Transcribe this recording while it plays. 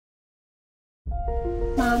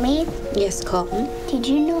Mommy? Yes, Colton? Did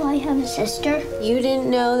you know I have a sister? You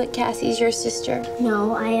didn't know that Cassie's your sister?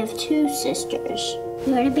 No, I have two sisters.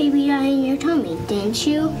 You had a baby die in your tummy, didn't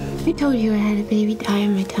you? I told you I had a baby die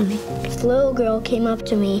in my tummy. This little girl came up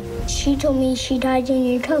to me. She told me she died in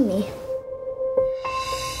your tummy.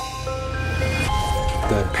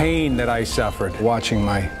 The pain that I suffered watching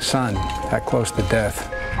my son that close to death.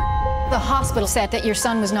 The hospital said that your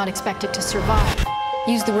son was not expected to survive.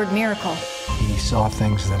 Used the word miracle. He saw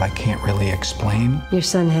things that I can't really explain. Your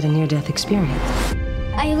son had a near-death experience.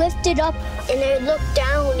 I lifted up and I looked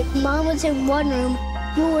down. Mom was in one room.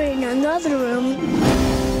 You were in another room.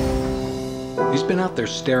 He's been out there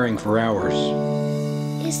staring for hours.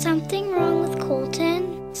 Is something wrong with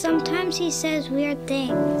Colton? Sometimes he says weird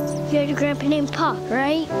things. You had a grandpa named Pop,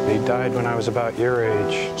 right? He died when I was about your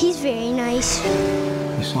age. He's very nice.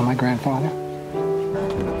 You saw my grandfather?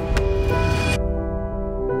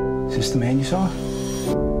 Is this the man you saw?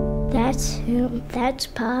 That's him. That's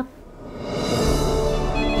Pop.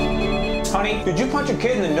 Honey, did you punch a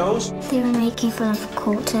kid in the nose? They were making fun of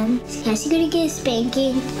Colton. Is he gonna get a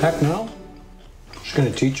spanking? Heck no. She's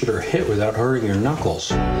gonna teach you to hit without hurting your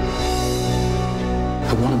knuckles.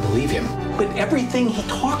 I want to believe him. But everything he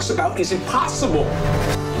talks about is impossible.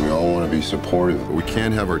 We all want to be supportive, but we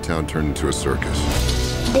can't have our town turned into a circus.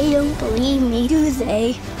 They don't believe me, do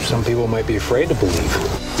they? Some people might be afraid to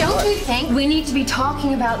believe. Don't you think we need to be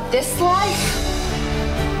talking about this life?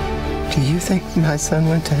 Do you think my son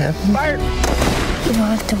went to heaven? Fire! You don't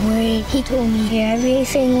have to worry. He told me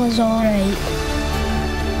everything was all right.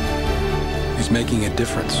 He's making a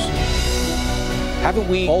difference. Haven't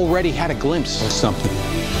we already had a glimpse of something?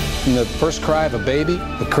 In the first cry of a baby,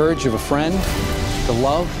 the courage of a friend, the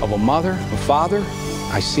love of a mother, a father,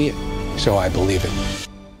 I see it, so I believe it.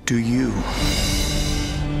 Do you